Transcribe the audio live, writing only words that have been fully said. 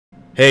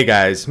Hey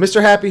guys,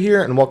 Mr. Happy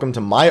here, and welcome to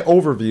my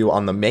overview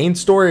on the main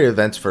story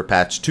events for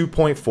patch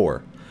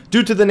 2.4.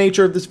 Due to the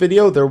nature of this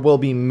video, there will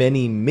be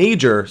many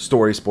major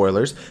story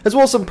spoilers, as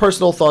well as some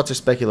personal thoughts or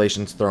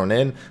speculations thrown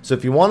in, so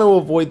if you want to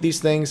avoid these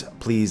things,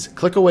 please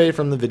click away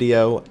from the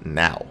video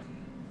now.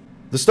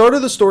 The start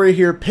of the story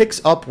here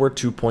picks up where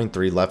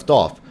 2.3 left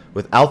off,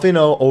 with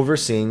Alphinaud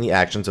overseeing the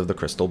actions of the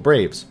Crystal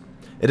Braves.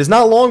 It is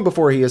not long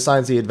before he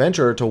assigns the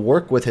adventurer to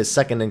work with his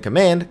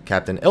second-in-command,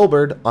 Captain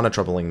Ul'dah, on a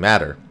troubling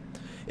matter.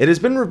 It has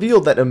been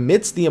revealed that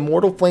amidst the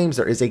Immortal Flames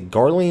there is a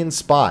Garlean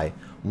spy,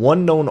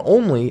 one known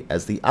only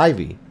as the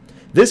Ivy.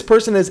 This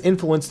person has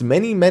influenced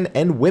many men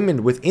and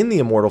women within the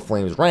Immortal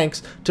Flames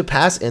ranks to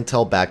pass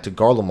intel back to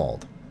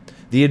Garlemald.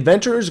 The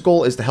adventurer's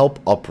goal is to help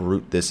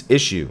uproot this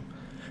issue.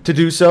 To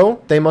do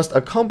so, they must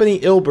accompany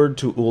Ul'dah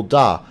to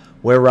Ul'dah,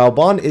 where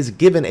Raubon is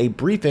given a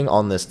briefing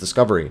on this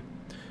discovery.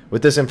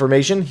 With this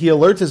information, he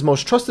alerts his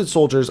most trusted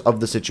soldiers of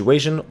the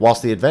situation,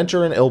 whilst the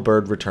adventurer and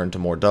Ul'dah return to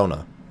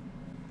Mordona.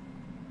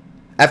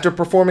 After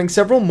performing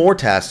several more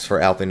tasks for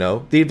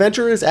Alphinaud, the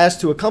adventurer is asked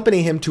to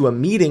accompany him to a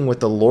meeting with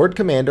the Lord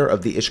Commander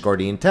of the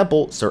Ishgardian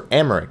Temple, Sir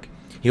Aymeric.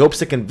 He hopes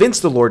to convince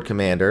the Lord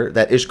Commander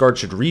that Ishgard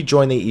should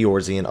rejoin the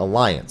Eorzean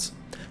alliance.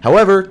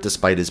 However,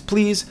 despite his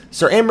pleas,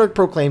 Sir Aymeric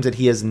proclaims that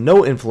he has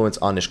no influence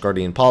on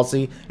Ishgardian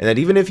policy, and that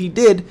even if he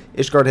did,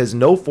 Ishgard has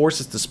no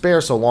forces to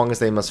spare so long as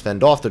they must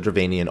fend off the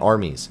Dravanian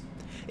armies.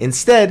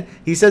 Instead,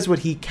 he says what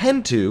he can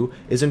do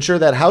is ensure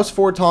that House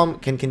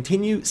Fortom can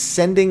continue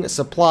sending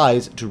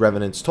supplies to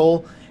Revenant's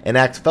Toll, an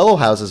act fellow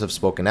houses have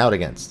spoken out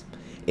against.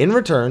 In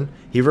return,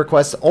 he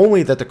requests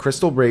only that the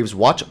Crystal Braves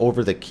watch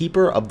over the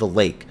Keeper of the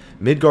Lake,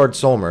 Midgard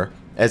Solmer,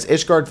 as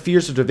Ishgard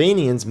fears the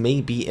Dravanians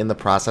may be in the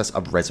process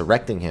of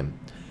resurrecting him.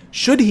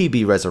 Should he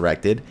be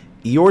resurrected,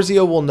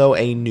 Eorzea will know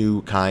a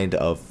new kind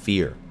of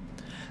fear.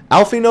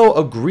 Alphinaud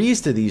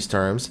agrees to these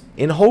terms,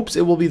 in hopes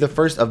it will be the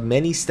first of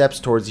many steps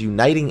towards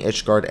uniting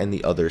Ishgard and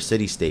the other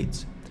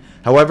city-states.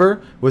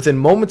 However, within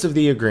moments of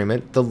the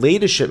agreement, the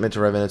latest shipment to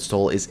Revenant's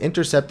Toll is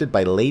intercepted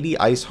by Lady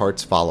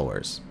Iceheart's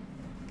followers.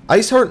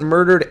 Iceheart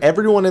murdered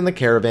everyone in the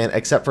caravan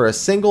except for a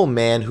single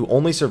man who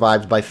only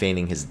survived by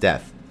feigning his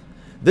death.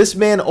 This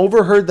man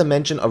overheard the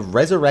mention of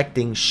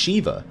resurrecting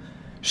Shiva.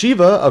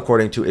 Shiva,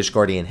 according to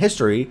Ishgardian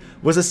history,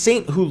 was a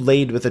saint who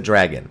laid with a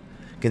dragon.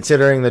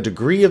 Considering the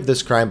degree of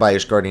this crime by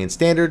Ishgardian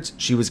standards,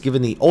 she was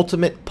given the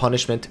ultimate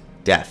punishment,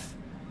 death.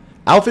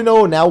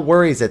 Alphinaud now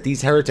worries that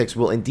these heretics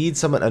will indeed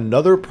summon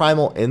another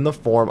primal in the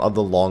form of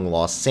the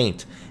long-lost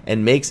saint,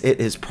 and makes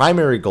it his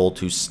primary goal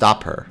to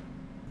stop her.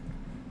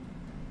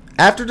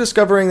 After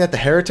discovering that the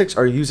heretics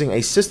are using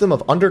a system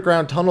of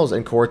underground tunnels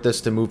in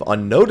Coerthas to move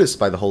unnoticed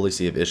by the Holy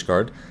See of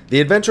Ishgard,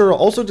 the adventurer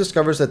also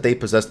discovers that they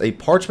possess a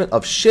parchment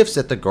of shifts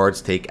that the guards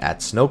take at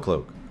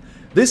Snowcloak.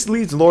 This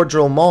leads Lord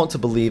Dromont to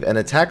believe an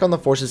attack on the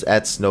forces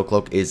at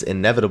Snowcloak is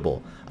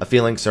inevitable, a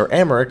feeling Sir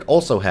Aymeric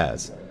also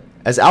has.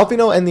 As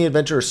Alphinaud and the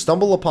adventurer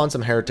stumble upon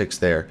some heretics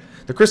there,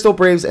 the Crystal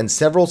Braves and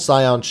several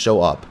scions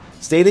show up,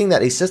 stating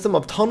that a system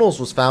of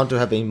tunnels was found to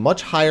have a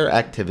much higher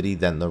activity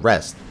than the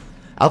rest.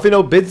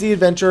 Alphinaud bids the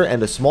adventurer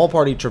and a small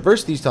party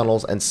traverse these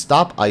tunnels and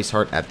stop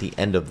Iceheart at the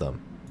end of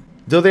them.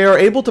 Though they are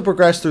able to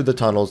progress through the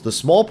tunnels, the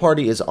small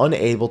party is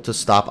unable to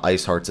stop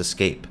Iceheart's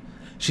escape.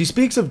 She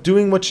speaks of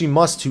doing what she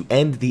must to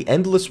end the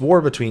endless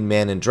war between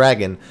man and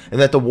dragon,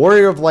 and that the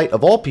Warrior of Light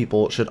of all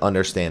people should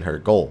understand her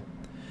goal.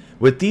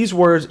 With these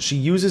words, she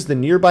uses the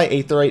nearby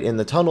Aetheryte in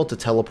the tunnel to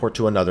teleport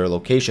to another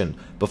location,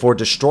 before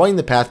destroying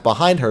the path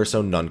behind her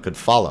so none could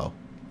follow.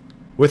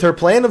 With her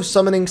plan of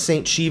summoning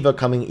Saint Shiva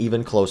coming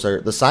even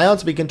closer, the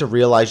Scions begin to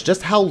realize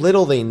just how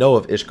little they know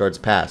of Ishgard's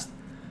past.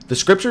 The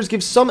scriptures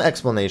give some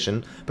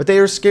explanation, but they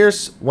are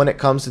scarce when it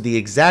comes to the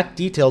exact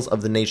details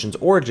of the nation's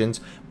origins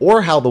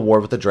or how the war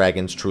with the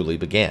dragons truly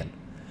began.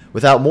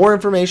 Without more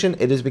information,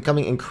 it is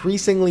becoming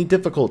increasingly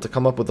difficult to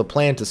come up with a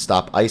plan to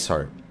stop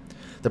Iceheart.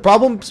 The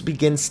problems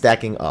begin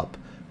stacking up.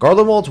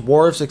 Garlemald's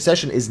War of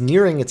Succession is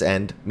nearing its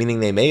end, meaning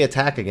they may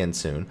attack again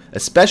soon,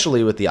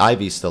 especially with the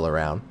Ivy still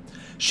around.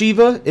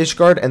 Shiva,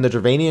 Ishgard, and the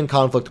Dravanian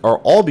conflict are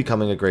all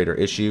becoming a greater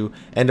issue,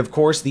 and of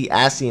course the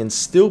Ascians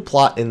still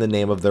plot in the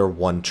name of their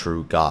one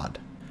true god.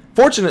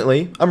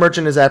 Fortunately, a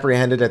merchant is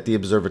apprehended at the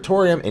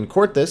Observatorium in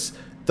Coerthas.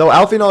 Though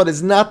Alphinaud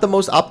is not the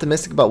most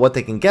optimistic about what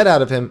they can get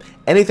out of him,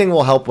 anything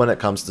will help when it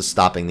comes to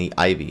stopping the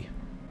Ivy.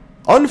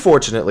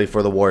 Unfortunately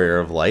for the Warrior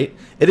of Light,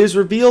 it is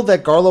revealed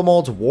that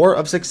Garlemald's War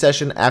of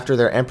Succession after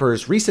their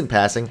emperor's recent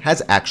passing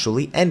has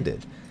actually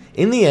ended.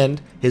 In the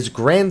end, his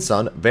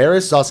grandson,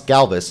 Varys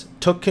Zosgalvis,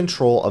 took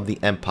control of the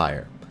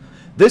empire.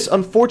 This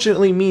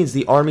unfortunately means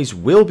the armies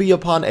will be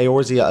upon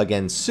Eorzea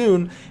again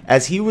soon,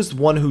 as he was the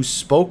one who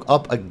spoke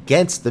up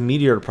against the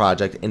Meteor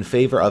Project in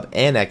favor of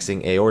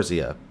annexing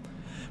Eorzea.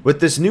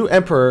 With this new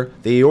emperor,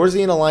 the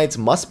Eorzean alliance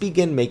must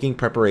begin making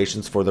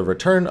preparations for the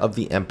return of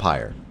the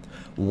empire.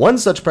 One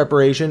such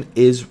preparation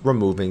is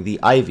removing the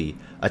Ivy,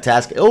 a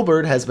task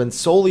Ul'dah has been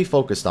solely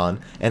focused on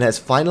and has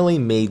finally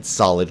made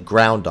solid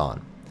ground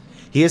on.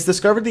 He has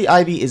discovered the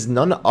Ivy is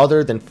none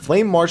other than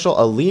Flame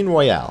Marshal Aline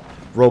Royale,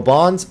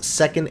 Raubon's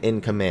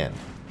second-in-command.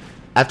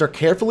 After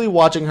carefully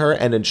watching her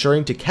and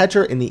ensuring to catch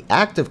her in the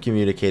act of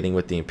communicating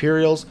with the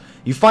Imperials,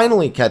 you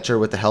finally catch her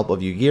with the help of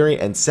Yugiri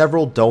and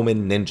several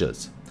Doman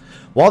ninjas.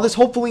 While this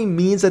hopefully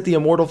means that the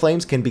Immortal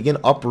Flames can begin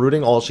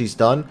uprooting all she's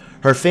done,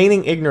 her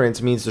feigning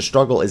ignorance means the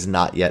struggle is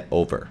not yet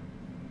over.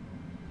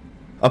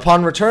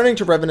 Upon returning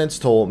to Revenant's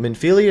Toll,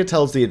 Minfilia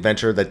tells the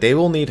adventurer that they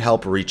will need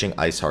help reaching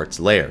Iceheart's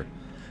lair.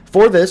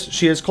 For this,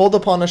 she is called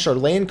upon a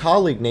Charlayan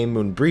colleague named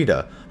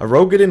Moonbrida, a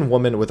Roegadyn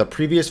woman with a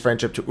previous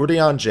friendship to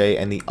Urianger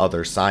and the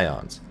other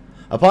Scions.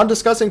 Upon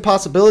discussing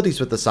possibilities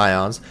with the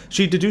Scions,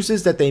 she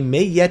deduces that they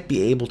may yet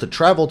be able to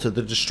travel to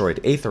the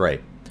destroyed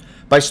Aetheryte.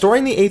 By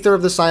storing the Aether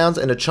of the Scions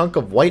in a chunk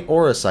of white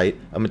auracite,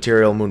 a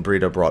material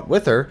Moonbrida brought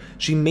with her,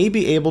 she may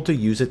be able to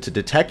use it to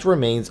detect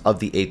remains of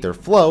the Aether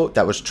flow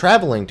that was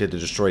traveling to the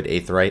destroyed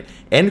Aetheryte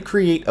and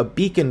create a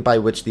beacon by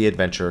which the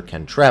adventurer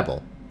can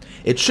travel.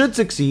 It should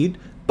succeed,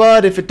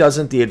 but if it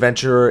doesn't, the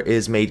adventurer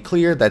is made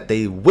clear that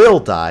they will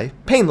die,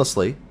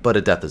 painlessly, but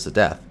a death is a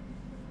death.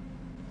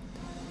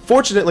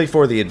 Fortunately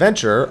for the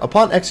adventurer,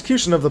 upon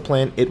execution of the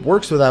plan, it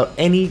works without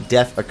any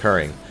death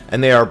occurring,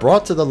 and they are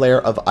brought to the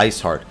lair of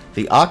Iceheart,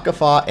 the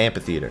Akhafa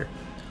Amphitheater.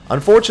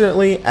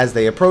 Unfortunately, as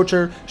they approach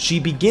her, she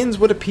begins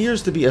what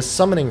appears to be a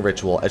summoning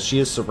ritual as she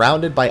is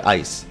surrounded by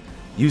ice.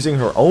 Using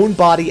her own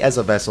body as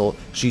a vessel,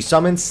 she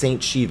summons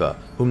Saint Shiva,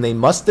 whom they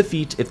must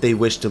defeat if they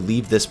wish to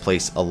leave this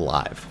place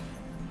alive.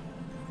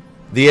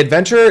 The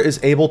adventurer is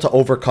able to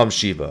overcome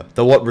Shiva,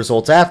 though what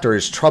results after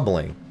is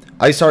troubling.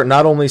 Iceheart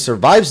not only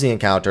survives the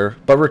encounter,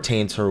 but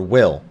retains her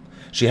will.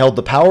 She held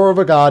the power of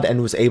a god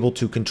and was able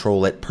to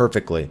control it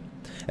perfectly.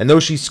 And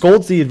though she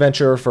scolds the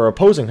adventurer for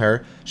opposing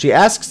her, she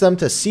asks them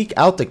to seek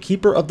out the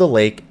Keeper of the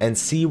Lake and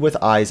see with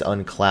eyes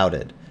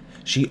unclouded.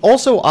 She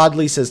also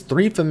oddly says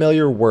 3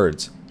 familiar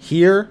words: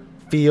 hear,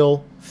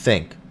 feel,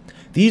 think.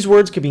 These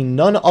words could be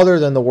none other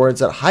than the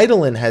words that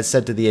Hydaelyn has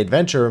said to the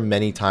adventurer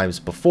many times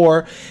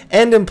before,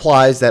 and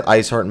implies that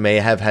Iceheart may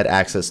have had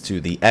access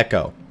to the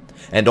Echo.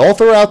 And all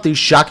throughout these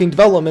shocking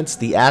developments,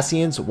 the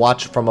Ascians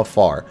watch from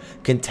afar,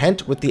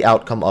 content with the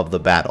outcome of the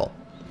battle.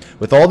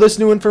 With all this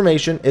new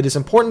information, it is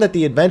important that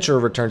the adventurer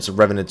returns to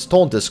Revenant's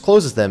Toll and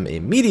discloses them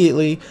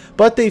immediately,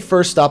 but they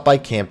first stop by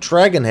Camp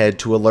Dragonhead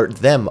to alert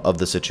them of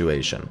the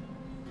situation.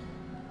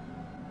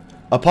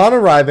 Upon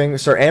arriving,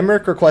 Sir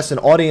Amric requests an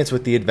audience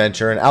with the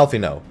adventurer and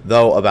Alphino,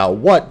 though about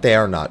what they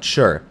are not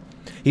sure.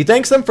 He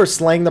thanks them for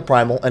slaying the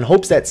Primal and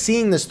hopes that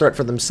seeing this threat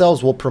for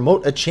themselves will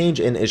promote a change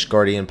in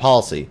Ishgardian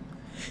policy.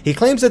 He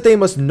claims that they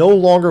must no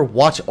longer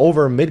watch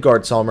over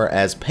Midgardsormr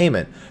as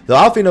payment, though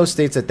Alphino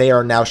states that they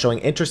are now showing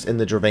interest in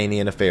the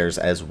Dravanian affairs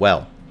as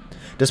well.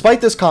 Despite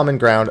this common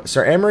ground,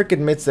 Sir Amric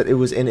admits that it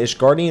was in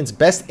Ishgardian's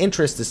best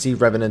interest to see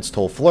Revenant's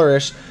Toll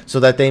flourish, so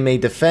that they may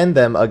defend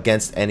them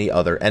against any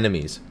other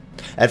enemies.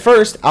 At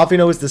first,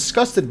 Alphino is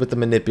disgusted with the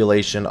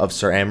manipulation of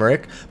Sir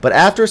Amric, but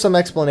after some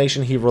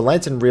explanation he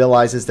relents and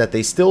realizes that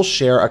they still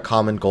share a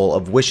common goal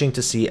of wishing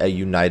to see a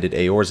united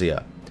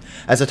Eorzea.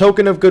 As a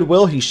token of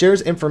goodwill, he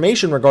shares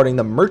information regarding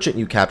the merchant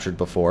you captured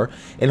before,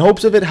 in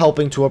hopes of it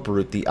helping to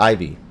uproot the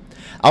ivy.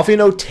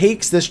 Alphino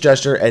takes this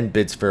gesture and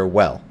bids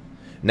farewell.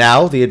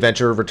 Now, the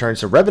adventurer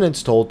returns to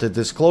Revenant's Toll to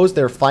disclose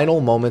their final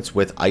moments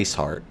with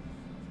Iceheart.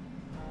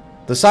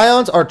 The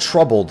Scions are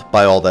troubled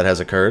by all that has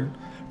occurred,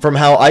 from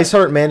how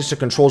Iceheart managed to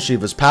control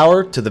Shiva's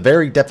power to the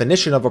very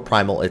definition of a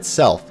primal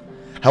itself.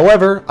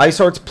 However,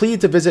 Iceheart's plea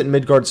to visit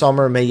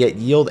Midgardsormr may yet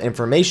yield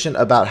information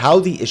about how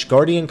the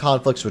Ishgardian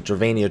conflicts with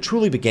Dravania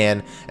truly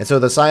began, and so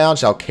the Scions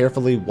shall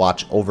carefully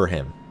watch over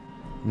him.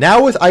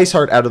 Now with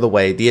Iceheart out of the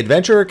way, the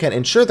adventurer can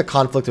ensure the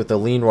conflict with the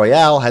Ligne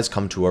Royale has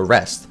come to a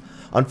rest.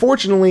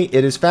 Unfortunately,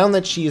 it is found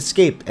that she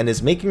escaped and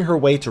is making her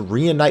way to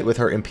reunite with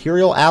her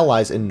Imperial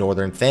allies in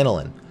northern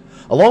Thanalan.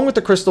 Along with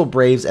the Crystal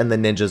Braves and the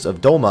ninjas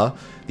of Doma,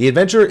 the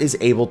adventurer is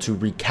able to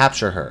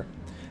recapture her.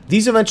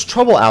 These events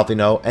trouble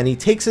Alphino, and he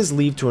takes his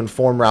leave to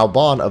inform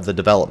Raubahn of the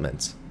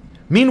developments.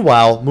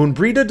 Meanwhile,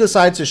 Moonbrida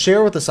decides to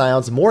share with the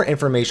Scions more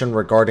information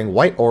regarding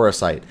White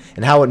Auracite,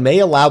 and how it may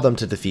allow them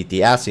to defeat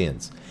the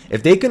Ascians.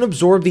 If they can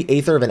absorb the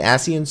aether of an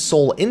Ascian's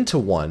soul into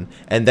one,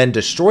 and then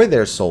destroy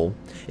their soul,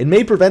 it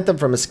may prevent them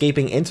from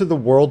escaping into the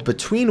world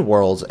between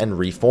worlds and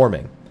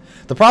reforming.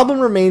 The problem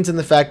remains in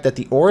the fact that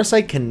the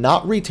Auracite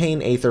cannot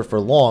retain Aether for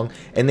long,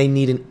 and they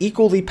need an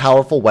equally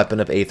powerful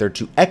weapon of Aether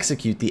to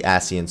execute the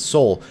Ascian's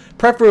soul,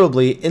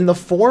 preferably in the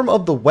form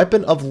of the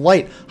Weapon of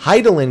Light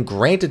Hydaelyn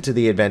granted to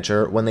the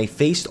adventurer when they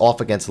faced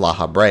off against La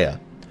Habrea.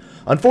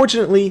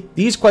 Unfortunately,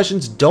 these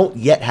questions don't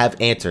yet have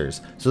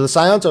answers, so the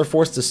Scions are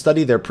forced to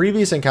study their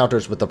previous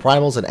encounters with the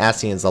Primals and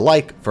Ascians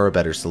alike for a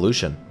better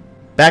solution.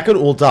 Back in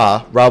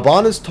Ul'dah,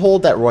 Raubahn is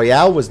told that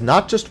Royale was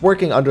not just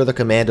working under the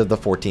command of the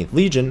 14th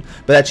Legion,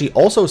 but that she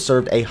also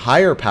served a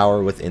higher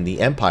power within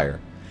the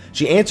Empire.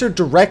 She answered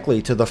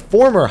directly to the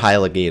former High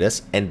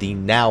Legatus and the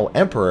now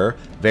Emperor,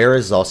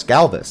 Verizos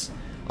Galvis.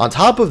 On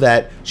top of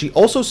that, she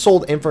also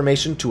sold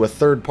information to a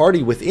third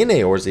party within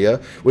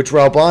Eorzea, which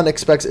Raubahn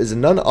expects is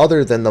none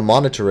other than the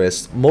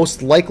Monetarist,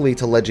 most likely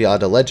to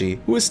Legiada Legi,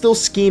 who is still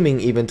scheming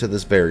even to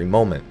this very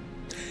moment.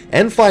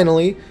 And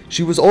finally,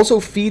 she was also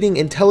feeding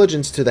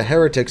intelligence to the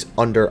heretics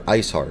under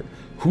Iceheart,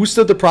 Who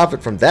stood to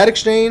profit from that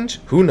exchange?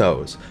 Who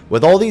knows?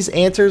 With all these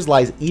answers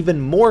lies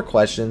even more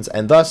questions,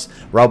 and thus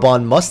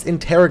Raubahn must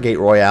interrogate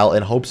Royale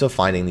in hopes of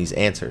finding these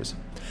answers.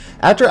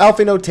 After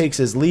Alphinaud takes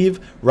his leave,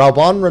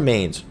 Raubahn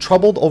remains,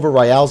 troubled over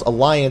Royale's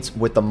alliance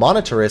with the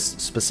Monetarists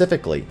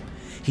specifically.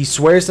 He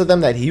swears to them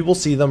that he will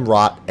see them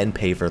rot and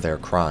pay for their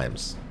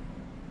crimes.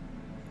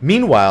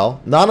 Meanwhile,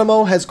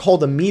 Nanamo has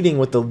called a meeting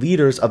with the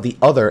leaders of the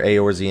other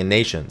Eorzean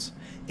nations.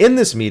 In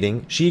this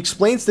meeting, she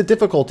explains the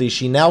difficulties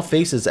she now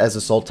faces as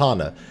a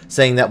sultana,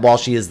 saying that while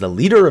she is the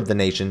leader of the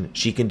nation,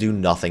 she can do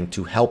nothing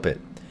to help it.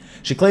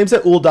 She claims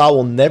that Ul'dah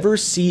will never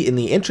see in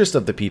the interest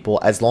of the people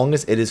as long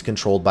as it is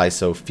controlled by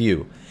so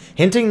few,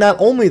 hinting not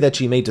only that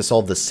she may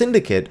dissolve the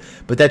syndicate,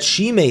 but that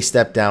she may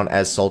step down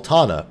as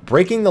sultana,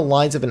 breaking the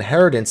lines of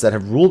inheritance that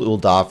have ruled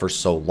Ul'dah for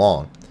so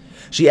long.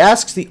 She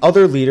asks the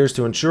other leaders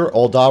to ensure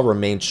Ul'dah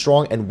remains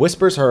strong and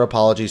whispers her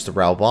apologies to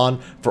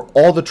Raubahn for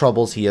all the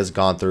troubles he has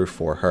gone through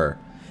for her.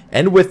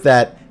 And with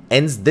that,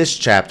 ends this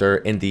chapter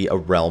in the A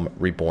Realm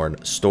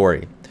Reborn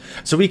story.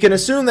 So we can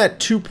assume that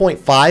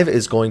 2.5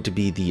 is going to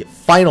be the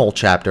final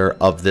chapter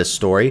of this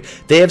story.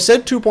 They have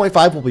said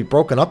 2.5 will be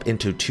broken up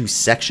into 2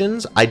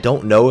 sections. I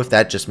don't know if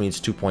that just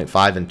means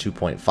 2.5 and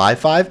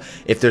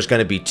 2.55, if there's going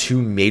to be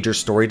 2 major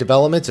story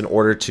developments in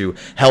order to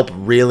help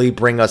really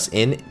bring us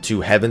in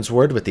to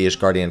Heavensward with the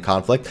Ishgardian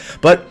conflict.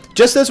 But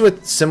just as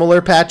with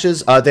similar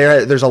patches,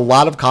 there's a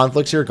lot of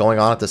conflicts here going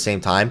on at the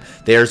same time.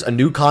 There's a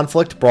new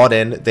conflict brought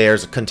in.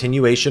 There's a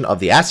continuation of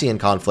the Ascian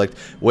conflict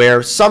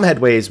where some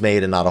headway is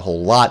made and not a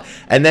whole lot.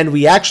 And then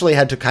we actually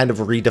had to kind of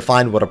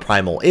redefine what a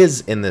primal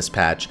is in this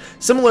patch,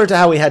 similar to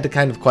how we had to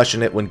kind of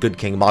question it when Good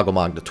King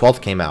Magomag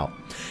XII came out.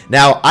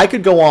 Now, I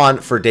could go on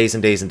for days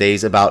and days and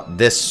days about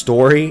this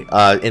story,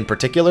 in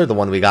particular, the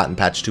one we got in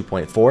patch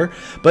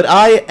 2.4, but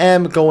I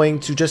am going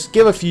to just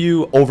give a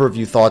few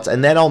overview thoughts,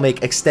 and then I'll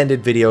make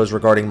extended videos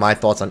regarding my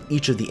thoughts on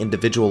each of the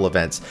individual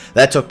events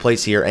that took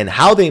place here and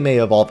how they may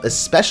evolve,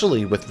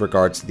 especially with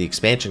regards to the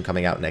expansion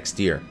coming out next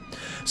year.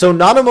 So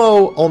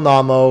Nanamo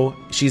Ul'namo,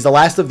 she's the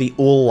last of the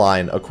Ul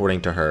line,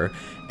 according to her,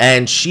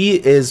 and she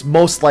is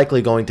most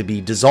likely going to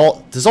be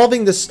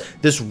dissolving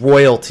this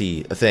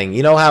royalty thing.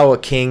 You know how a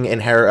king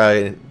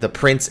the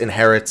prince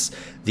inherits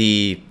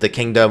the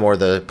kingdom, or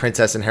the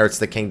princess inherits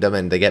the kingdom,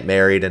 and they get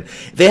married, and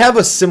they have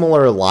a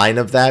similar line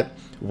of that,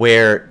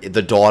 where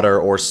the daughter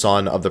or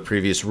son of the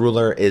previous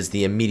ruler is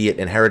the immediate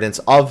inheritance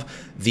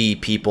of the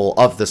people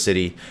of the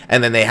city,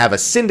 and then they have a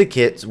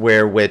syndicate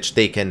which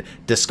they can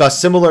discuss,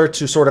 similar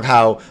to sort of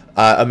how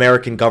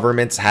American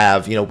governments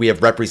have, we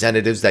have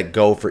representatives that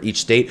go for each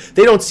state.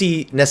 They don't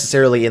see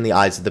necessarily in the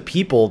eyes of the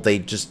people, they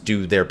just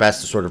do their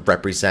best to sort of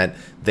represent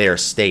their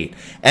state.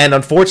 And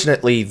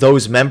unfortunately,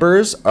 those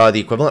members, the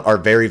equivalent, are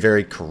very,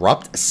 very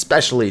corrupt,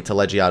 especially to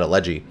Legiata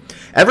Legi.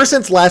 Ever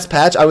since last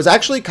patch, I was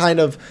actually kind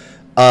of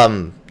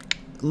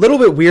little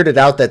bit weirded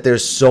out that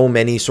there's so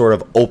many sort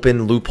of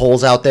open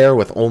loopholes out there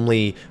with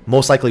only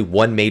most likely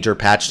 1 major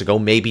patch to go,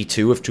 maybe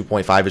 2 if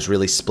 2.5 is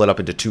really split up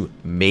into 2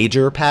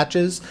 major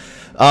patches.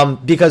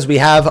 Because we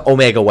have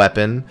Omega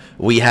Weapon,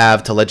 we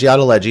have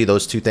Legiata Legi,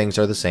 those 2 things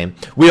are the same.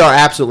 We are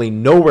absolutely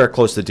nowhere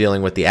close to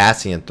dealing with the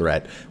Ascian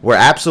threat. We're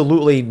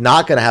absolutely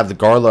not going to have the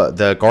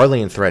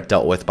Garlean threat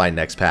dealt with by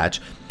next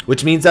patch,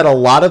 which means that a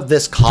lot of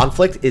this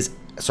conflict is,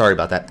 sorry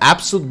about that,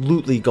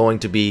 absolutely going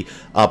to be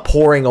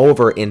pouring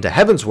over into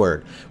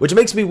Heavensward, which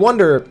makes me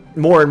wonder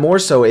more and more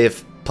so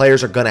if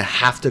players are going to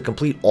have to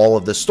complete all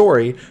of the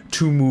story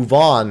to move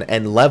on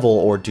and level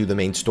or do the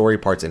main story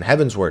parts in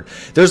Heavensward.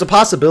 There's a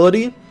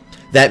possibility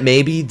that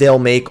maybe they'll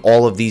make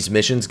all of these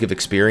missions give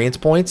experience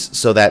points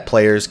so that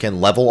players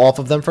can level off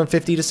of them from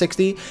 50 to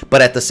 60,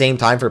 but at the same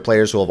time, for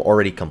players who have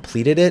already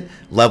completed it,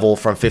 level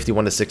from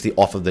 51 to 60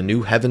 off of the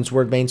new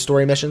Heavensward main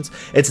story missions.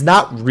 It's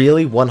not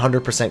really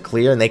 100%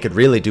 clear, and they could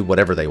really do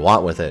whatever they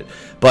want with it.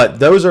 But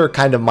those are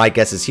kind of my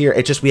guesses here.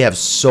 It's just we have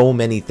so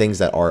many things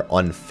that are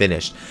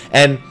unfinished.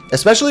 And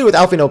especially with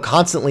Alphinaud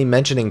constantly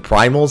mentioning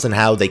primals and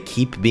how they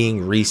keep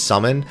being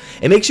resummoned,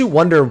 it makes you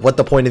wonder what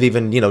the point of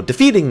even,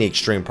 defeating the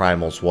extreme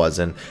primals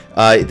was. And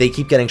they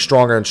keep getting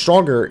stronger and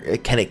stronger.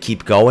 Can it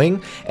keep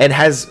going? And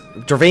has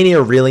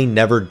Dravania really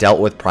never dealt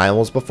with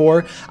primals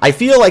before? I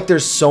feel like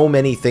there's so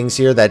many things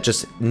here that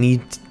just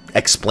need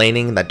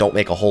explaining that don't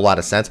make a whole lot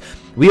of sense.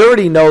 We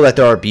already know that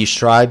there are beast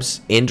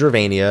tribes in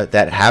Dravania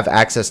that have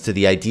access to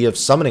the idea of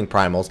summoning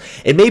primals.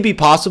 It may be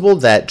possible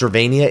that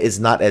Dravania is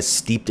not as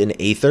steeped in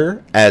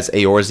Aether as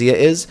Eorzea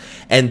is,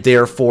 and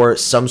therefore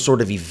some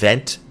sort of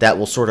event that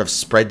will sort of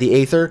spread the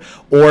Aether,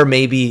 or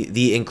maybe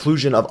the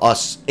inclusion of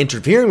us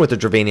interfering with the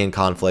Dravanian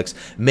conflicts,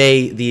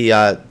 may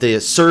the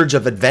surge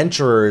of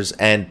adventurers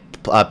and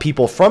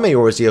people from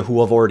Eorzea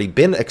who have already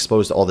been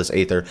exposed to all this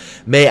aether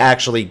may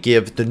actually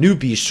give the new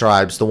beast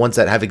tribes, the ones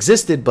that have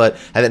existed but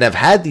have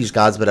had these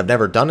gods but have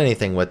never done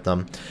anything with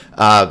them,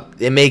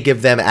 it may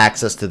give them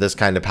access to this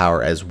kind of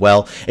power as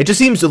well. It just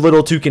seems a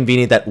little too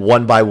convenient that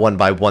one by one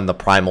the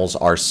primals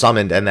are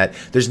summoned, and that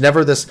there's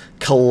never this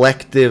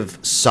collective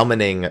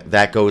summoning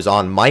that goes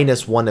on,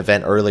 minus one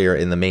event earlier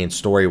in the main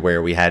story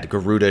where we had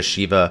Garuda,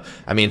 Shiva,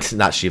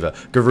 not Shiva,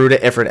 Garuda,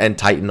 Ifrit, and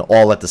Titan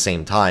all at the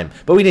same time.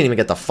 But we didn't even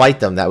get to fight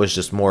them. That was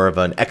just more of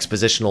an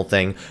expositional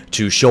thing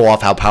to show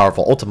off how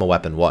powerful Ultima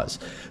Weapon was.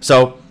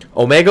 So,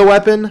 Omega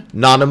Weapon,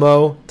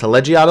 Nanamo,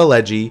 Telegiata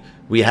Legi,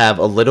 we have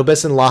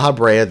Elidibus and La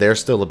Habrea. They're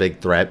still a big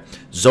threat.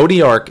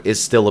 Zodiark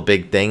is still a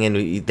big thing, and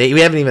we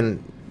haven't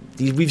even...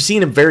 We've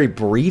seen him very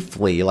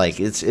briefly. Like,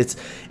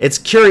 it's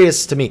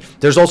curious to me.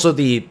 There's also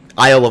the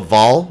Isle of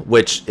Val,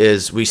 which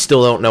is, we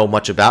still don't know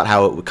much about,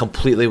 how it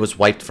completely was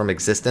wiped from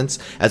existence,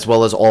 as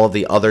well as all of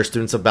the other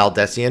students of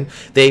Baldessian.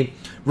 They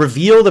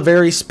revealed a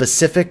very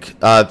specific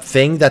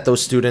thing that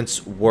those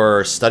students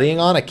were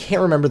studying on. I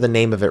can't remember the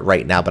name of it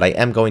right now, but I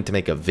am going to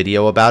make a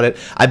video about it.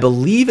 I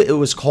believe it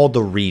was called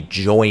the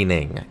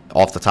Rejoining,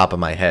 off the top of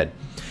my head.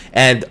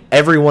 And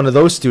every one of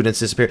those students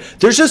disappeared.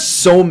 There's just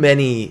so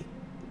many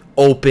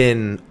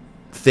open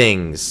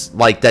things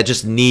like that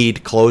just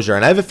need closure,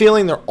 and I have a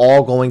feeling they're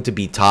all going to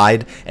be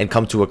tied and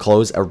come to a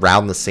close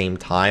around the same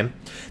time.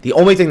 The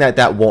only thing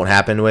that won't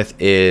happen with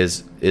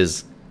is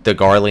the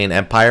Garlean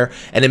Empire,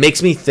 and it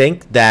makes me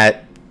think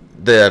that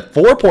the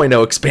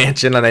 4.0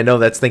 expansion, and I know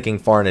that's thinking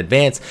far in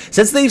advance,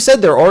 since they've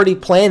said they're already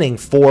planning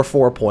for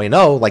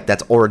 4.0, like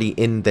that's already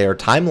in their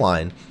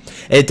timeline,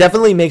 it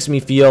definitely makes me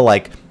feel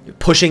like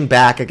pushing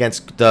back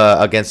against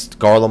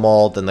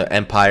Garlemald and the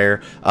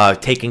Empire,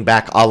 taking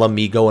back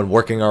Alamigo and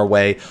working our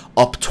way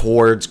up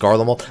towards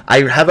Garlemald.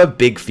 I have a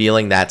big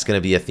feeling that's going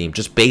to be a theme,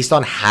 just based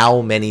on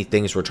how many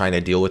things we're trying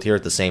to deal with here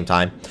at the same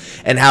time,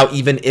 and how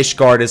even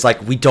Ishgard is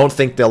like, we don't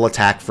think they'll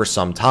attack for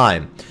some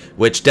time,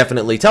 which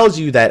definitely tells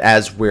you that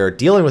as we're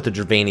dealing with the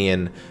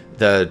Dravanian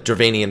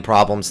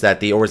problems,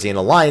 that the Eorzean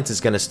Alliance is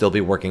going to still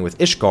be working with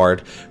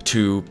Ishgard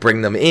to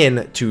bring them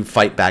in to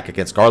fight back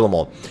against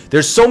Garlemald.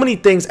 There's so many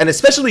things, and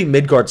especially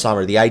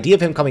Midgardsormr, the idea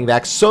of him coming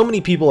back, so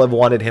many people have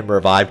wanted him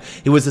revived.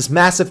 He was this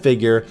massive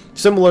figure,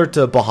 similar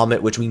to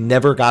Bahamut, which we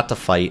never got to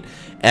fight,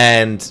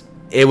 and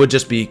it would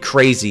just be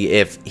crazy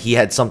if he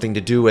had something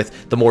to do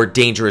with the more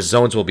dangerous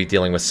zones we'll be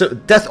dealing with. So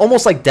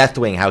almost like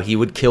Deathwing, how he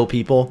would kill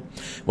people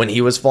when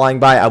he was flying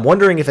by. I'm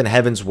wondering if in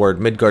Heaven's Word,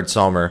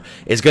 Midgardsormr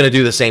is going to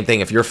do the same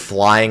thing. If you're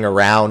flying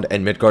around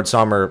and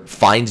Midgardsormr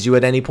finds you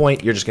at any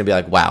point, you're just going to be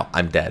like, wow,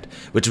 I'm dead.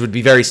 Which would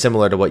be very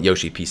similar to what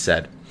Yoshi P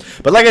said.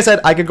 But like I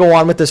said, I could go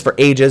on with this for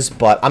ages,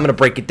 but I'm going to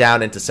break it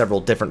down into several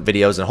different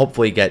videos and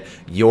hopefully get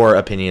your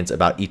opinions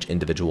about each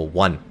individual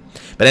one.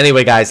 But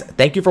anyway, guys,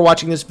 thank you for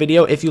watching this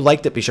video. If you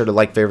liked it, be sure to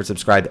like, favorite,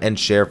 subscribe, and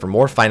share for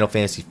more Final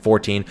Fantasy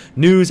XIV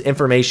news,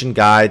 information,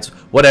 guides,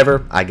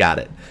 whatever. I got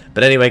it.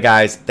 But anyway,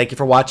 guys, thank you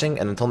for watching,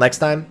 and until next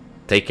time,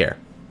 take care.